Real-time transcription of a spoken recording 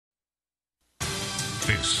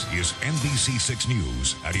This is NBC6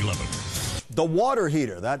 News at 11. The water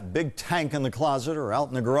heater, that big tank in the closet or out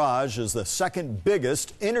in the garage, is the second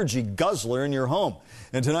biggest energy guzzler in your home.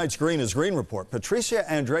 In tonight's Green is Green report, Patricia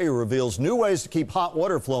Andreu reveals new ways to keep hot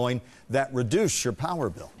water flowing that reduce your power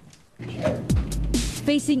bill.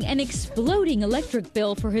 Facing an exploding electric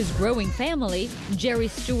bill for his growing family, Jerry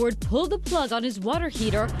Stewart pulled the plug on his water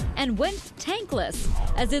heater and went tankless,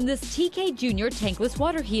 as in this TK Jr. tankless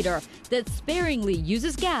water heater that sparingly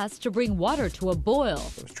uses gas to bring water to a boil.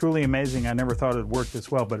 It was truly amazing. I never thought it worked this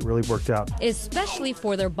well, but it really worked out. Especially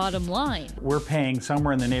for their bottom line. We're paying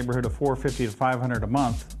somewhere in the neighborhood of $450 to $500 a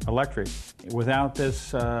month electric. Without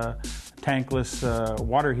this tankless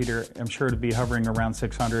water heater, I'm sure it'd be hovering around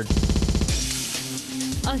 $600.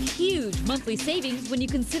 A huge monthly savings when you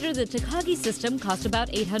consider the Takagi system cost about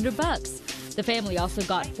 $800. The family also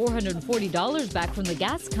got $440 back from the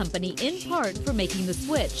gas company, in part for making the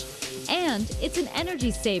switch. And it's an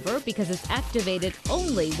energy saver because it's activated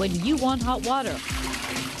only when you want hot water.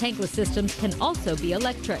 Tankless systems can also be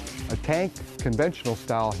electric. A tank conventional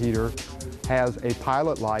style heater has a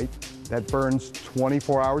pilot light that burns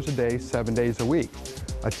 24 hours a day, 7 days a week.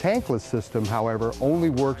 A tankless system, however,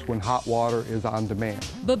 only works when hot water is on demand.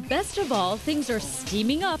 But best of all, things are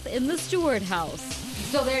steaming up in the Stewart house. You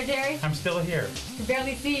still there, Jerry? I'm still here. I can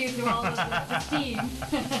barely see you through all the steam.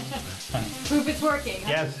 Proof it's working.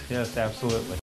 Huh? Yes, absolutely.